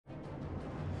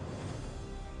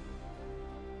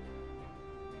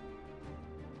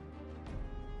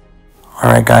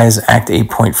Alright guys, Act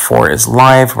 8.4 is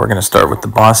live. We're going to start with the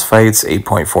boss fights.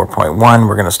 8.4.1,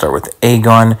 we're going to start with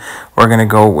Aegon. We're going to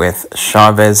go with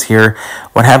Chavez here.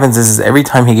 What happens is every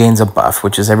time he gains a buff,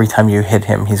 which is every time you hit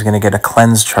him, he's going to get a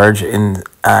cleanse charge in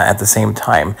at the same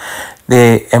time.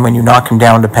 And when you knock him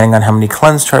down, depending on how many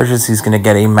cleanse charges, he's going to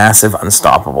get a massive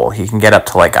unstoppable. He can get up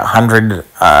to like 100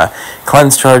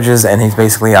 cleanse charges, and he's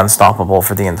basically unstoppable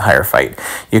for the entire fight.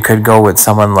 You could go with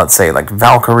someone, let's say like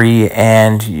Valkyrie,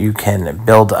 and you can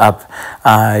build up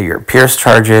your pierce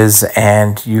charges,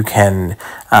 and you can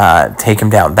take him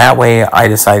down that way. I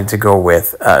decided to go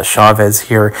with Chavez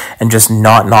here and just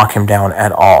not knock him down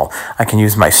at all. I can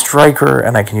use my striker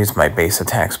and I can use my base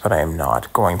attacks, but I am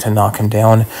not going to knock him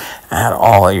down at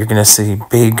all. You're going to see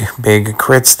big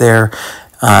crits there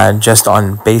just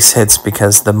on base hits,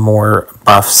 because the more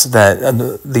buffs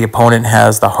that the opponent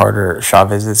has, the harder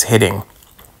Chavez is hitting.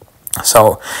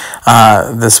 So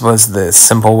this was the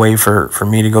simple way for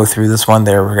me to go through this one.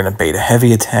 There, we're going to bait a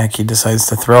heavy attack. He decides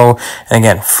to throw, and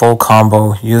again, full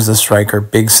combo, use the striker,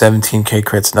 big 17k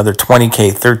crits, another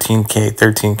 20k,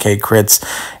 13k crits.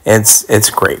 It's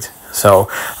great. So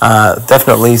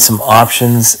definitely some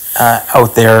options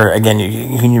out there. Again,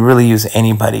 you can really use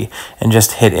anybody and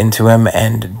just hit into him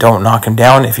and don't knock him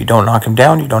down. If you don't knock him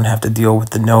down, you don't have to deal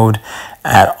with the node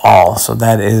at all. So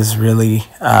that is really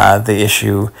the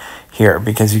issue here,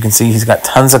 because you can see he's got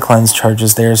tons of cleanse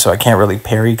charges there, so I can't really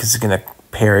parry because he's going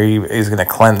to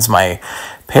cleanse my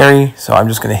parry. So I'm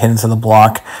just going to hit into the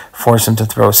block, force him to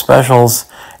throw specials,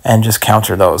 and just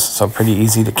counter those. So pretty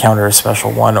easy to counter a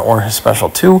special 1 or a special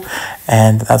 2,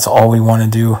 and that's all we want to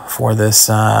do for this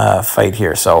fight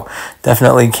here. So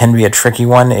definitely can be a tricky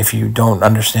one if you don't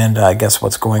understand, I guess,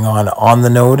 what's going on the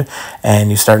node, and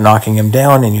you start knocking him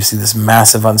down and you see this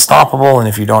massive unstoppable, and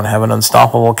if you don't have an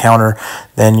unstoppable counter,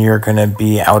 then you're going to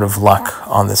be out of luck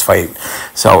on this fight.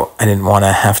 So I didn't want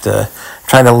to have to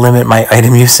try to limit my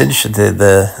item usage and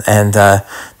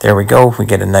there we go. We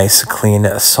get a nice clean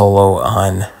solo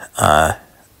on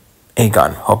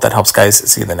Aegon. Hope that helps, guys.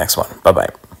 See you in the next one. Bye-bye.